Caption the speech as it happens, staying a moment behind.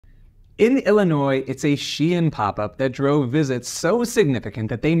In Illinois, it's a Shein pop-up that drove visits so significant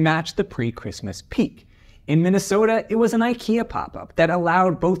that they matched the pre-Christmas peak. In Minnesota, it was an IKEA pop-up that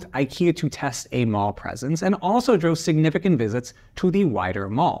allowed both IKEA to test a mall presence and also drove significant visits to the wider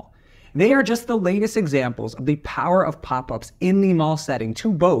mall. They are just the latest examples of the power of pop-ups in the mall setting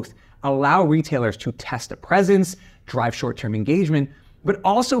to both allow retailers to test a presence, drive short-term engagement, but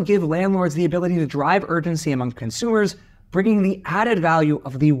also give landlords the ability to drive urgency among consumers, bringing the added value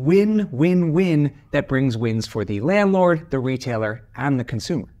of the win-win-win that brings wins for the landlord, the retailer, and the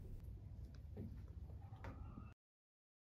consumer.